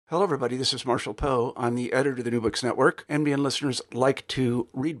Hello, everybody. This is Marshall Poe. I'm the editor of the New Books Network. NBN listeners like to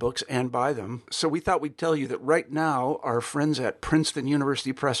read books and buy them. So we thought we'd tell you that right now, our friends at Princeton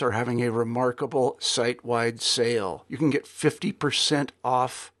University Press are having a remarkable site-wide sale. You can get 50%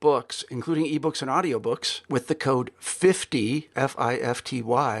 off books, including ebooks and audiobooks, with the code 50,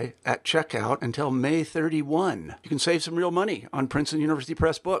 F-I-F-T-Y, at checkout until May 31. You can save some real money on Princeton University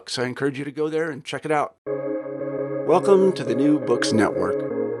Press books. I encourage you to go there and check it out. Welcome to the New Books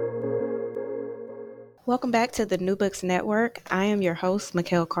Network. Welcome back to the New Books Network. I am your host,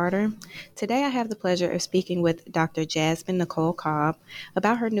 Mikkel Carter. Today I have the pleasure of speaking with Dr. Jasmine Nicole Cobb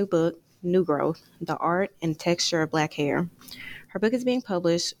about her new book, New Growth, The Art and Texture of Black Hair. Her book is being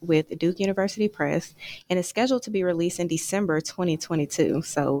published with Duke University Press and is scheduled to be released in December 2022,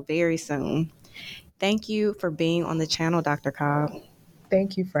 so very soon. Thank you for being on the channel, Dr. Cobb.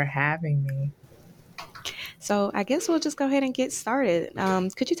 Thank you for having me. So I guess we'll just go ahead and get started.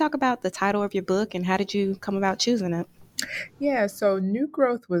 Could you talk about the title of your book and how did you come about choosing it? Yeah, so New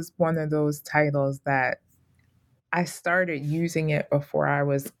Growth was one of those titles that I started using it before I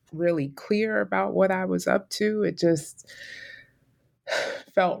was really clear about what I was up to. It just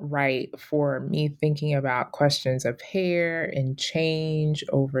felt right for me thinking about questions of hair and change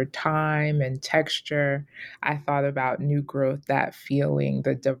over time and texture. I thought about new growth, that feeling,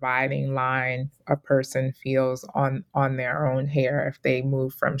 the dividing line a person feels on their own hair if they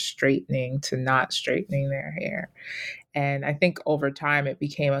move from straightening to not straightening their hair. And I think over time it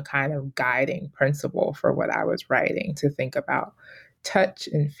became a kind of guiding principle for what I was writing, to think about touch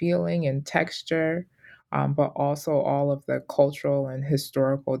and feeling and texture, but also all of the cultural and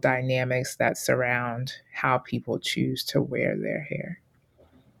historical dynamics that surround how people choose to wear their hair.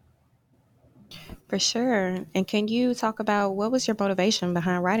 For sure. And can you talk about what was your motivation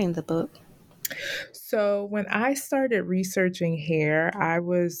behind writing the book? So when I started researching hair, I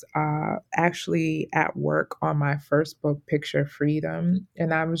was actually at work on my first book, Picture Freedom,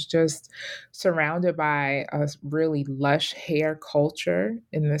 and I was just surrounded by a really lush hair culture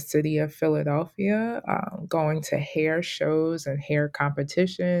in the city of Philadelphia, going to hair shows and hair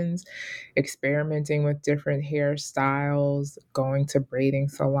competitions, experimenting with different hairstyles, going to braiding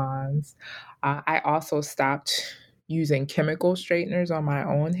salons. I also stopped using chemical straighteners on my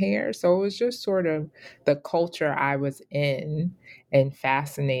own hair. So it was just sort of the culture I was in and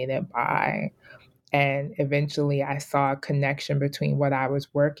fascinated by. And eventually I saw a connection between what I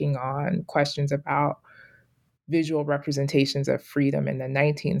was working on, questions about visual representations of freedom in the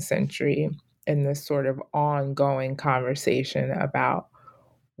 19th century, and this sort of ongoing conversation about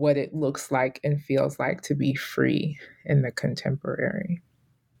what it looks like and feels like to be free in the contemporary.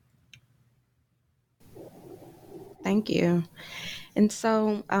 Thank you. And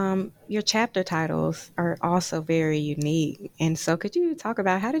so your chapter titles are also very unique. And so could you talk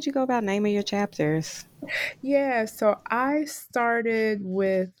about how did you go about naming your chapters? Yeah, so I started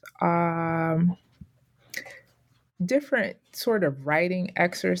with different sort of writing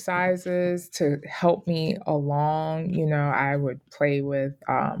exercises to help me along. I would play with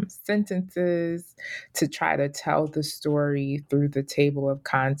sentences to try to tell the story through the table of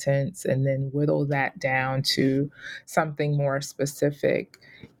contents and then whittle that down to something more specific.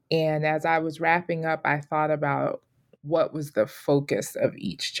 And as I was wrapping up, I thought about what was the focus of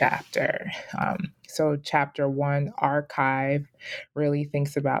each chapter. So, chapter 1, Archive, really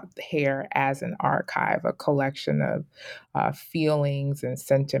thinks about hair as an archive, a collection of feelings and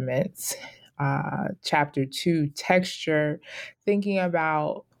sentiments. Chapter 2, Texture, thinking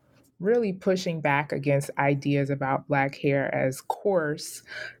about really pushing back against ideas about Black hair as coarse.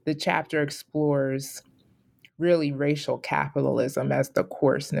 The chapter explores really racial capitalism as the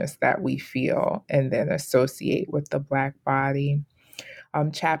coarseness that we feel and then associate with the Black body.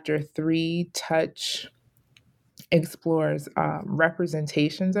 Chapter 3, Touch, explores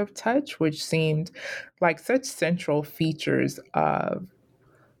representations of touch, which seemed like such central features of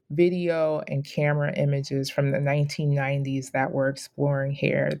video and camera images from the 1990s that were exploring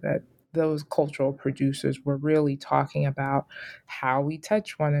hair, that those cultural producers were really talking about how we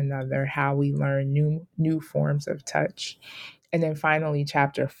touch one another, how we learn new forms of touch. And then finally,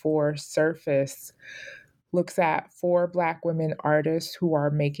 chapter 4, Surface, looks at 4 Black women artists who are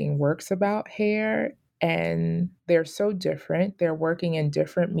making works about hair. And they're so different. They're working in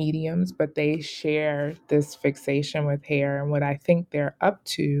different mediums, but they share this fixation with hair. And what I think they're up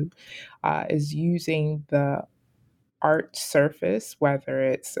to is using the art surface, whether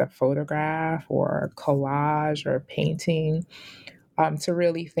it's a photograph or a collage or a painting, to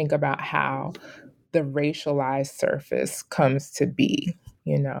really think about how the racialized surface comes to be.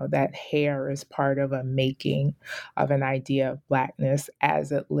 that hair is part of a making of an idea of Blackness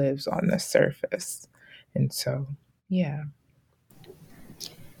as it lives on the surface. And so, yeah.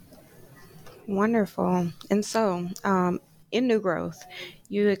 Wonderful. And so, in New Growth,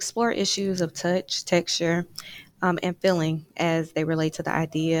 you explore issues of touch, texture, and feeling as they relate to the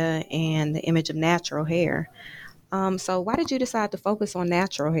idea and the image of natural hair. So, why did you decide to focus on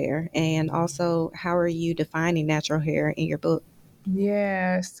natural hair? And also, how are you defining natural hair in your book?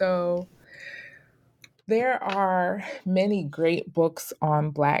 Yeah, so there are many great books on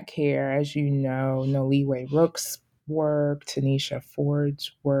Black hair, as you know, Noliwe Rook's work, Tanisha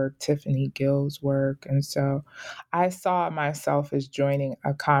Ford's work, Tiffany Gill's work. And so I saw myself as joining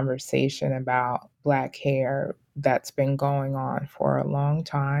a conversation about Black hair that's been going on for a long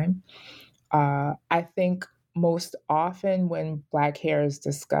time. I think most often when Black hair is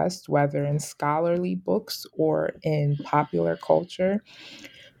discussed, whether in scholarly books or in popular culture,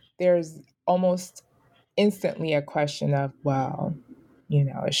 there's almost instantly a question of, well,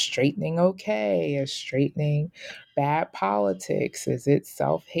 is straightening okay? Is straightening bad politics? Is it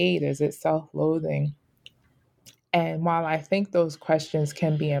self hate? Is it self loathing? And while I think those questions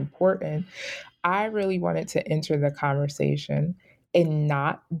can be important, I really wanted to enter the conversation and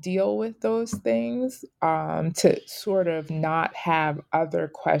not deal with those things, to sort of not have other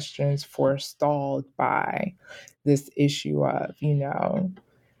questions forestalled by this issue of,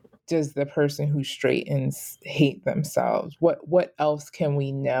 does the person who straightens hate themselves? What else can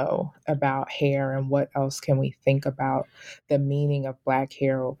we know about hair, and what else can we think about the meaning of Black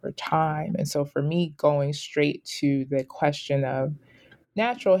hair over time? And so for me, going straight to the question of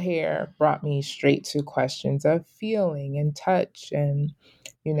natural hair brought me straight to questions of feeling and touch, and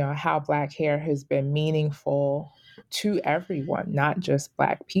how Black hair has been meaningful to everyone, not just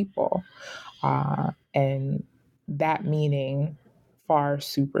Black people. And that meaning far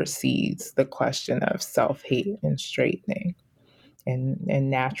supersedes the question of self-hate and straightening. And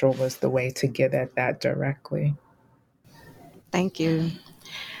natural was the way to get at that directly. Thank you.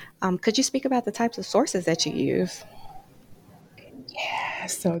 Could you speak about the types of sources that you use? Yeah,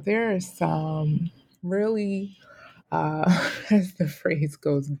 so there are some really, as the phrase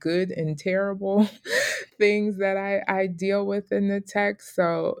goes, good and terrible things that I deal with in the text.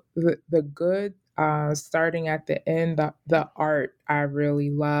 So the good, starting at the end, the art I really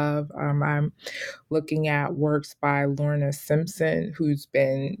love. I'm looking at works by Lorna Simpson, who's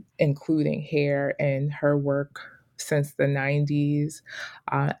been including hair in her work since the 90s.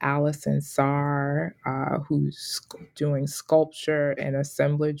 Allison Sarr, who's doing sculpture and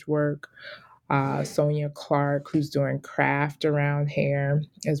assemblage work. Sonia Clark, who's doing craft around hair,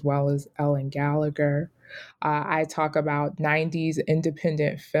 as well as Ellen Gallagher. I talk about 90s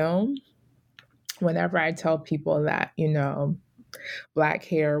independent film. Whenever I tell people that, Black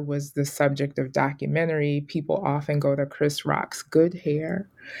hair was the subject of documentary, people often go to Chris Rock's Good Hair.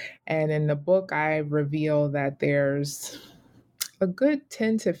 And in the book, I reveal that there's a good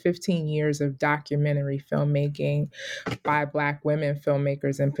 10 to 15 years of documentary filmmaking by Black women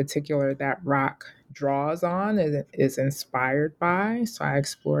filmmakers in particular that Rock draws on and is inspired by. So I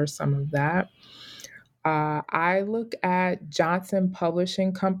explore some of that. I look at Johnson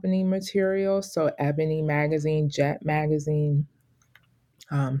Publishing Company material, so Ebony Magazine, Jet Magazine,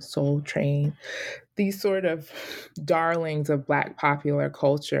 Soul Train, these sort of darlings of Black popular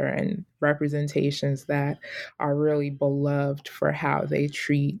culture and representations that are really beloved for how they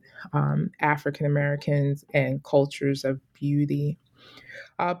treat African Americans and cultures of beauty.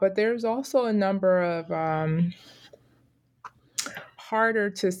 But there's also a number of harder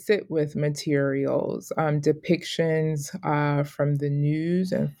to sit with materials, depictions from the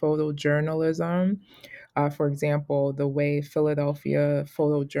news and photojournalism. For example, the way Philadelphia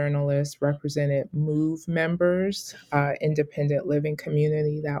photojournalists represented MOVE members, independent living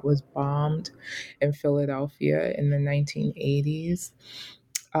community that was bombed in Philadelphia in the 1980s.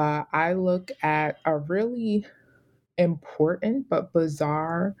 I look at a really important but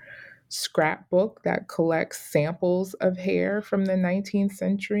bizarre scrapbook that collects samples of hair from the 19th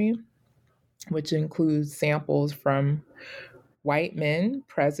century, which includes samples from white men,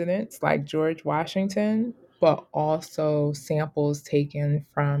 presidents like George Washington, but also samples taken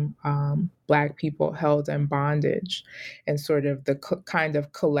from Black people held in bondage, and sort of the kind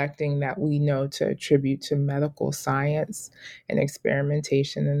of collecting that we know to attribute to medical science and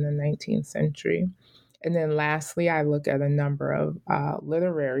experimentation in the 19th century. And then lastly, I look at a number of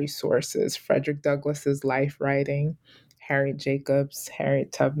literary sources: Frederick Douglass's life writing, Harriet Jacobs,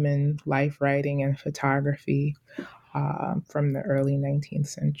 Harriet Tubman life writing and photography from the early 19th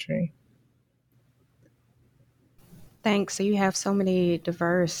century. Thanks. So you have so many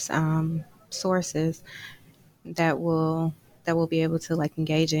diverse sources that will be able to like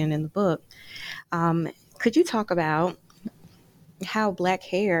engage in the book. Um, could you talk about how black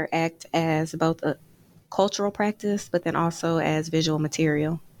hair act as both a cultural practice, but then also as visual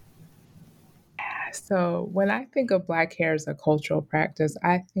material? So, when I think of Black hair as a cultural practice,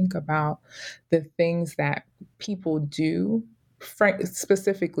 I think about the things that people do,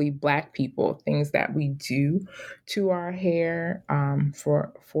 specifically Black people, things that we do to our hair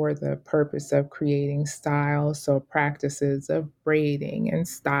for the purpose of creating style. So, practices of braiding and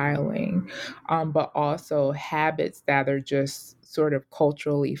styling, but also habits that are just sort of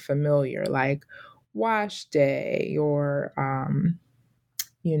culturally familiar, like wash day or,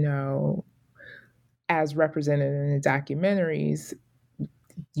 you know, as represented in the documentaries,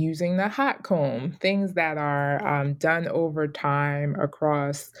 using the hot comb, things that are done over time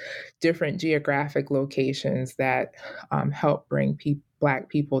across different geographic locations that help bring Black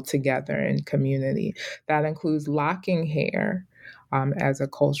people together in community. That includes locking hair as a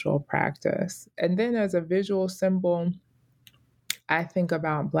cultural practice. And then as a visual symbol, I think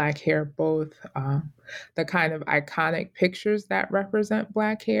about Black hair, both the kind of iconic pictures that represent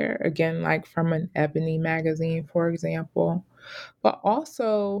Black hair, again, like from an Ebony magazine, for example, but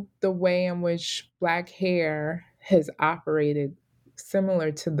also the way in which Black hair has operated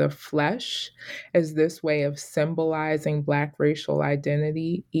similar to the flesh as this way of symbolizing Black racial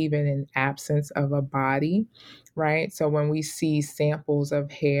identity, even in absence of a body, right? So when we see samples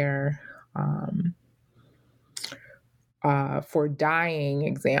of hair, for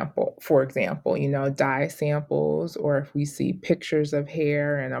dyeing for example, dye samples, or if we see pictures of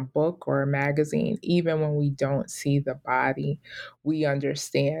hair in a book or a magazine, even when we don't see the body, we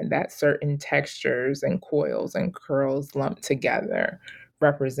understand that certain textures and coils and curls lumped together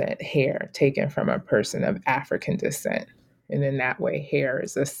represent hair taken from a person of African descent. And in that way, hair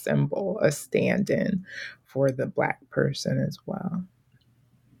is a symbol, a stand in for the Black person as well.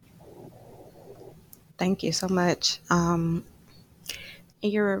 Thank you so much. In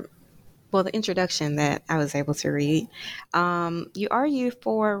your the introduction that I was able to read, you argue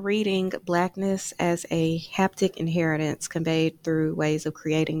for reading Blackness as a haptic inheritance conveyed through ways of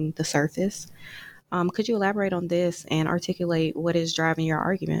creating the surface. Could you elaborate on this and articulate what is driving your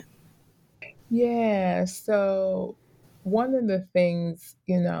argument? Yeah, so one of the things,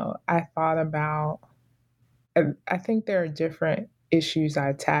 I thought about, I think there are different issues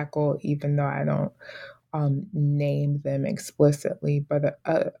I tackle, even though I don't name them explicitly. But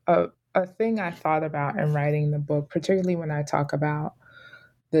a thing I thought about in writing the book, particularly when I talk about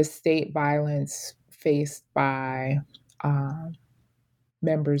the state violence faced by um,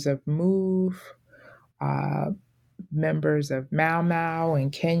 members of MOVE, uh, members of Mau Mau in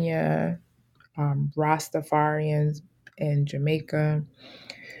Kenya, Rastafarians in Jamaica.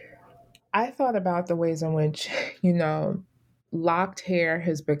 I thought about the ways in which, locked hair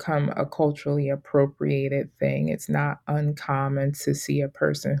has become a culturally appropriated thing. It's not uncommon to see a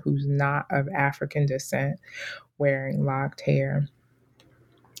person who's not of African descent wearing locked hair.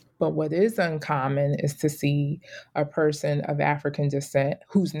 But what is uncommon is to see a person of African descent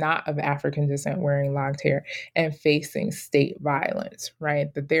who's not of African descent wearing locked hair and facing state violence,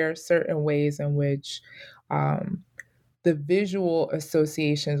 right? That there are certain ways in which the visual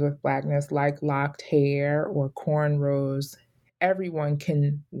associations with Blackness, like locked hair or cornrows, everyone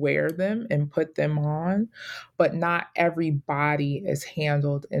can wear them and put them on, but not every body is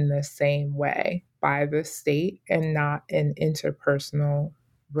handled in the same way by the state and not in interpersonal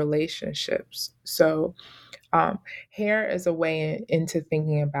relationships. So, hair is a way into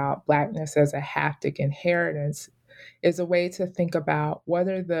thinking about Blackness as a haptic inheritance, is a way to think about what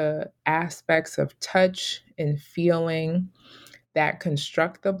are the aspects of touch and feeling that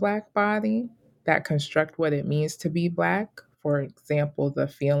construct the Black body, that construct what it means to be Black. For example, the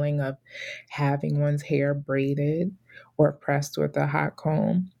feeling of having one's hair braided or pressed with a hot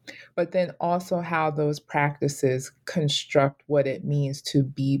comb, but then also how those practices construct what it means to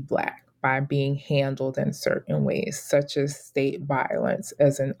be Black by being handled in certain ways, such as state violence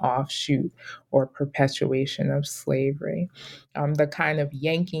as an offshoot or perpetuation of slavery. The kind of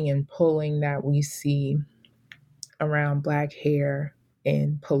yanking and pulling that we see around Black hair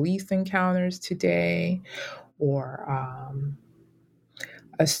in police encounters today, or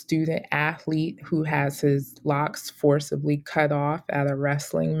a student athlete who has his locks forcibly cut off at a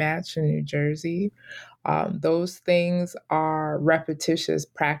wrestling match in New Jersey. Those things are repetitious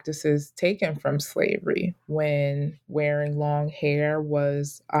practices taken from slavery when wearing long hair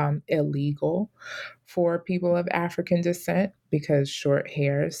was illegal for people of African descent because short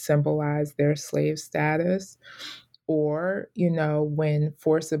hair symbolized their slave status, Or, when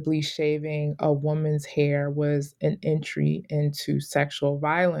forcibly shaving a woman's hair was an entry into sexual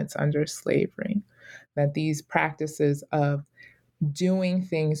violence under slavery, that these practices of doing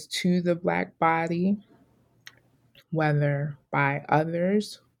things to the Black body, whether by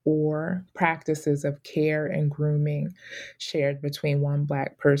others or practices of care and grooming shared between one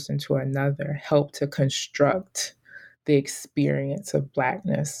Black person to another, help to construct the experience of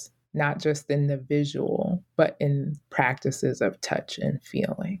Blackness, not just in the visual, but in practices of touch and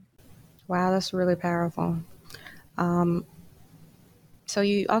feeling. Wow, that's really powerful. Um, so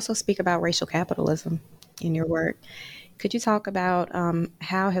you also speak about racial capitalism in your work. Could you talk about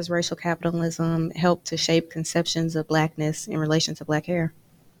how has racial capitalism helped to shape conceptions of Blackness in relation to Black hair?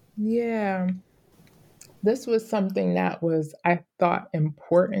 Yeah, this was something that was, I thought,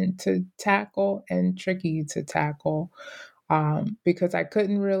 important to tackle and tricky to tackle, because I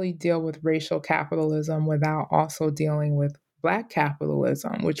couldn't really deal with racial capitalism without also dealing with Black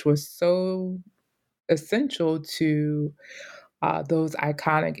capitalism, which was so essential to those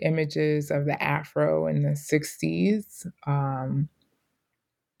iconic images of the Afro in the 60s,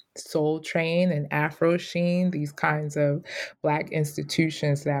 Soul Train and Afro Sheen, these kinds of Black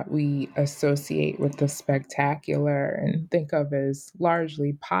institutions that we associate with the spectacular and think of as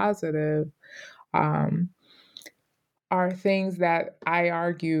largely positive, um, are things that I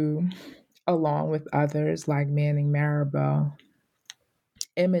argue, along with others like Manning Marable,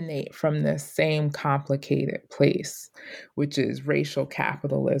 emanate from the same complicated place, which is racial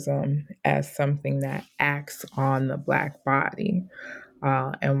capitalism as something that acts on the Black body.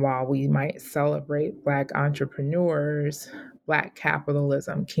 And while we might celebrate Black entrepreneurs, Black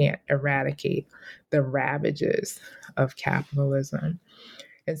capitalism can't eradicate the ravages of capitalism.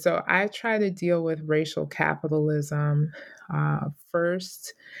 And so I try to deal with racial capitalism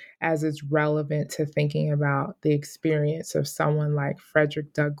first as it's relevant to thinking about the experience of someone like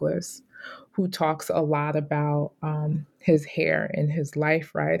Frederick Douglass, who talks a lot about his hair in his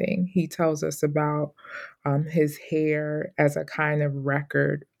life writing. He tells us about his hair as a kind of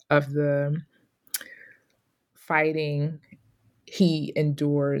record of the fighting he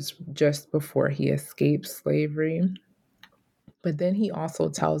endures just before he escapes slavery. But then he also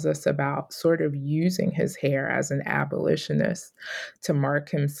tells us about sort of using his hair as an abolitionist to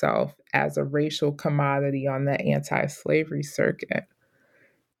mark himself as a racial commodity on the anti slavery circuit.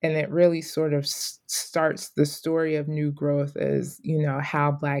 And it really sort of starts the story of New Growth as,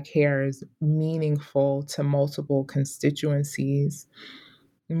 how Black hair is meaningful to multiple constituencies.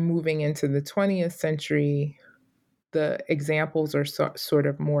 Moving into the 20th century, the examples are sort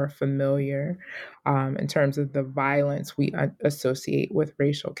of more familiar in terms of the violence we associate with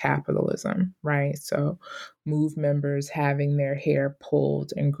racial capitalism, right? So, MOVE members having their hair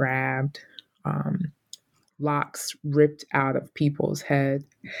pulled and grabbed, locks ripped out of people's head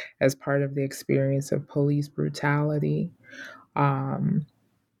as part of the experience of police brutality, and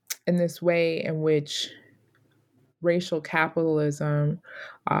this way in which racial capitalism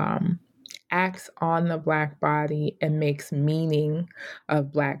acts on the Black body and makes meaning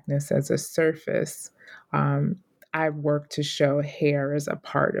of Blackness as a surface. I've worked to show hair as a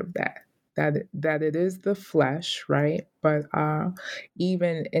part of that it is the flesh, right? But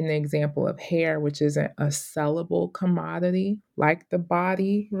even in the example of hair, which isn't a sellable commodity like the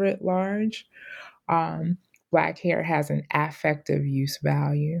body writ large, Black hair has an affective use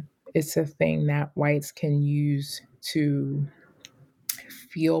value. It's a thing that whites can use to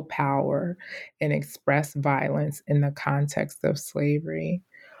feel power and express violence in the context of slavery.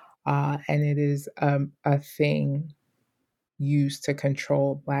 And it is a thing used to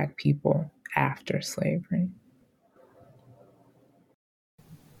control Black people after slavery.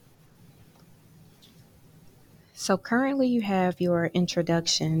 So currently, you have your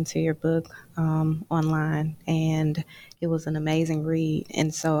introduction to your book online, and it was an amazing read.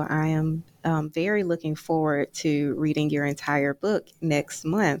 And so I am very looking forward to reading your entire book next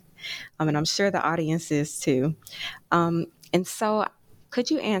month. And I'm sure the audience is too. And so,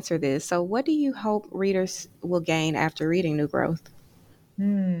 could you answer this? So, what do you hope readers will gain after reading New Growth?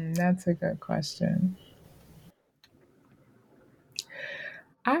 That's a good question.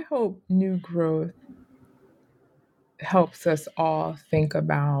 I hope New Growth helps us all think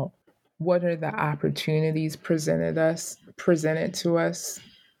about what are the opportunities presented to us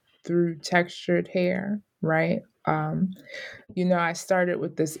through textured hair, right? I started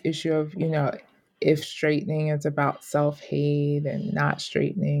with this issue of, if straightening is about self-hate and not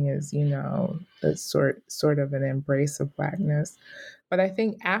straightening is, a sort of an embrace of Blackness. But I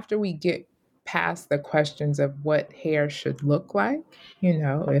think after we get past the questions of what hair should look like,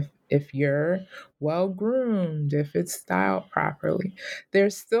 if you're well groomed, if it's styled properly.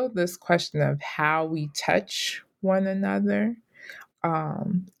 There's still this question of how we touch one another.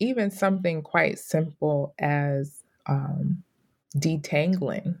 Even something quite simple as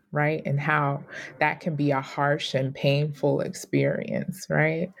detangling, right? And how that can be a harsh and painful experience,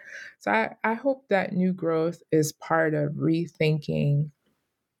 right? So I hope that new growth is part of rethinking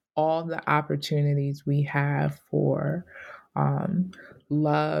all the opportunities we have for um,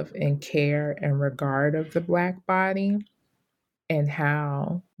 love and care and regard of the Black body, and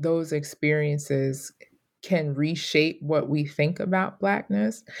how those experiences can reshape what we think about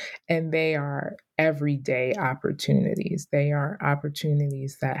Blackness. And they are everyday opportunities. They are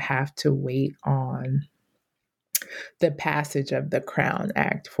opportunities that have to wait on the passage of the Crown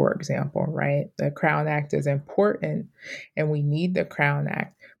Act, for example, right? The Crown Act is important and we need the Crown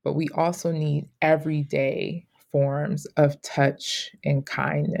Act, but we also need everyday forms of touch and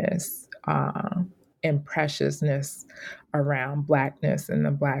kindness and preciousness around Blackness and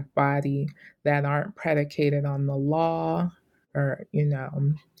the Black body that aren't predicated on the law or,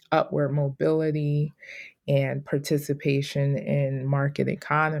 upward mobility and participation in market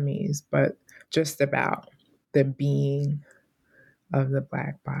economies, but just about the being of the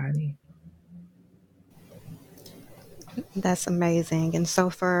Black body. That's amazing. And so,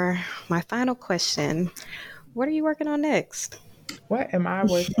 for my final question, what are you working on next? What am I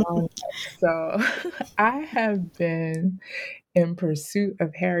working on? So, I have been in pursuit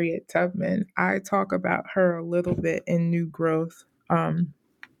of Harriet Tubman. I talk about her a little bit in New Growth.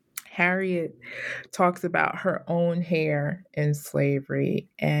 Harriet talks about her own hair in slavery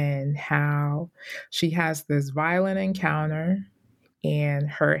and how she has this violent encounter, and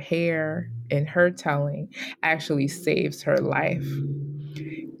her hair, in her telling, actually saves her life.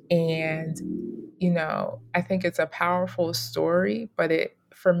 And, I think it's a powerful story, but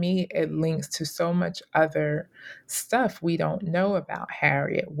for me, it links to so much other stuff we don't know about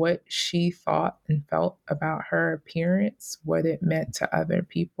Harriet, what she thought and felt about her appearance, what it meant to other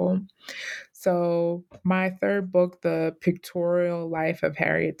people. So, my third book, The Pictorial Life of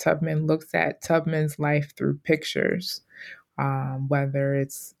Harriet Tubman, looks at Tubman's life through pictures. Whether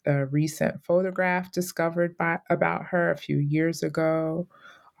it's a recent photograph discovered about her a few years ago,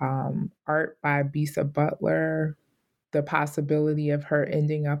 art by Bisa Butler, the possibility of her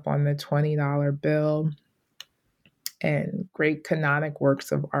ending up on the $20 bill, and great canonic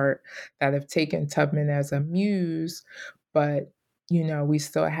works of art that have taken Tubman as a muse, but we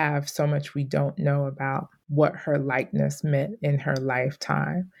still have so much we don't know about what her likeness meant in her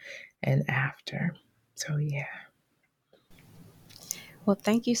lifetime and after. So, yeah. Well,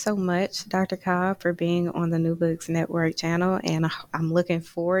 thank you so much, Dr. Cobb, for being on the New Books Network channel. And I'm looking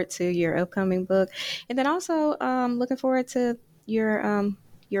forward to your upcoming book. And then also looking forward to the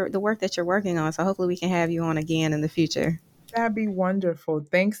work that you're working on. So hopefully we can have you on again in the future. That'd be wonderful.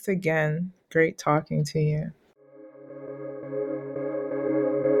 Thanks again. Great talking to you.